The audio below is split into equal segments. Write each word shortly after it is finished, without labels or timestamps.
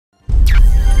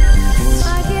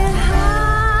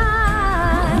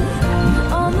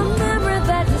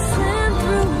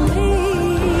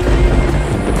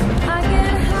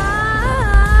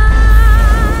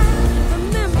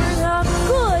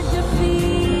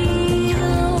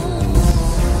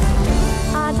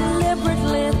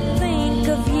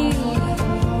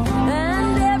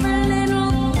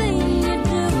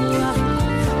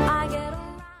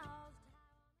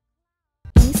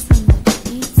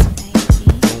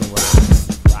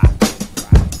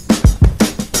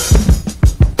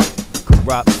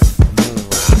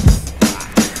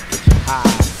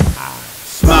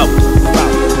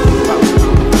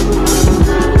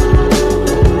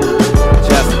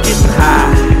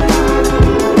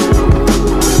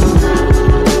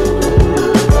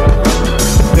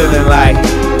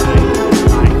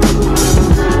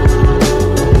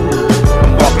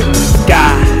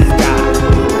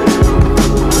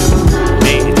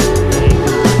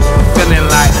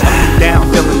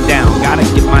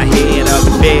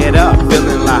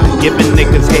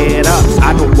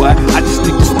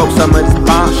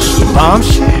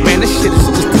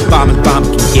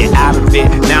it.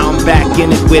 Now I'm back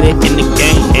in it with it, in the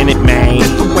game, in it, man.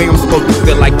 That's the way I'm supposed to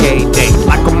feel like every day.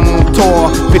 Like I'm on tour,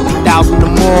 50,000 or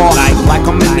more. Like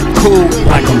I'm in the cool,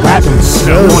 like I'm rapping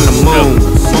SNoop on the moon.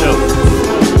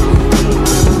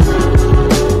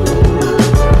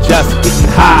 Just getting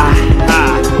high.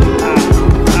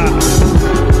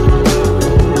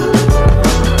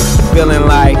 Feeling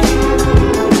like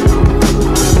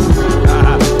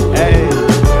hey,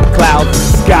 clouds in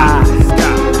the sky.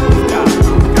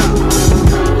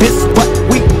 This is what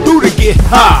we do to get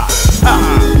high.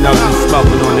 No, just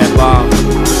smoking on that bomb.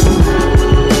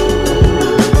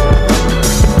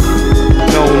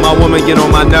 You know, when my woman get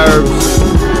on my nerves,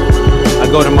 I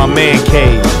go to my man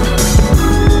cave.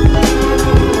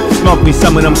 Smoke me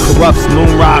some of them corrupts,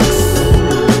 MoonRocks.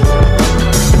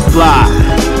 Fly.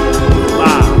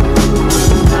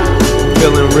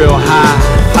 Feeling real high.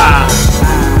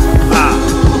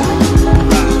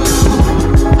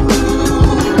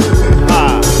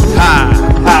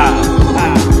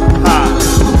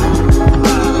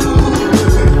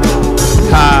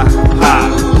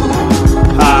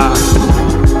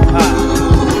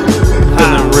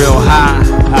 Feeling real high.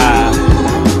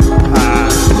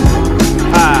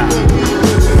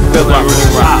 Feel like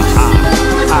MoonRocks.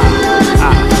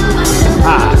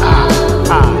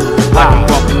 Like I'm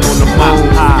walking on the moon.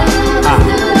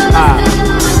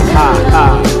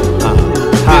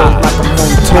 Feel like I'm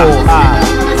on tour.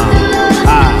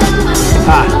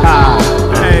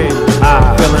 Hey,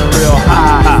 feeling real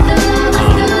high.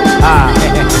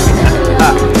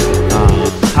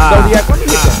 Zodiak, let me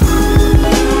hit that.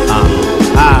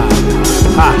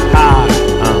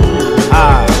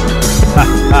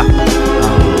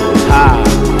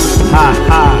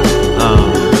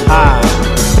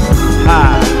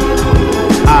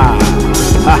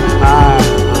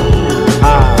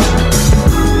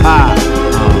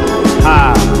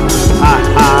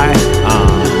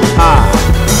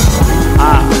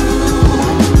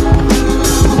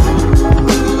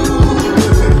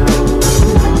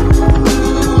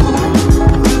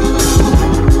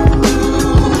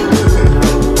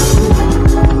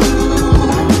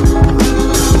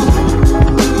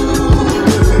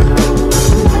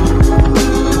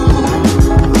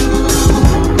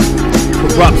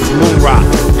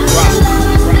 MoonRocks.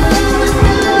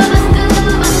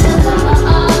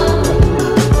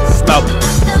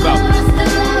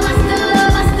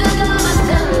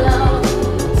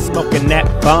 Smoking that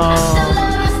bomb.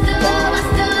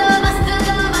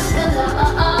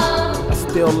 I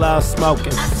still love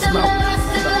smoking.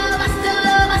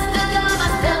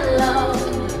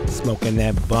 Smoking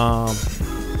that bomb.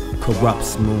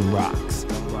 Corrupts MoonRocks.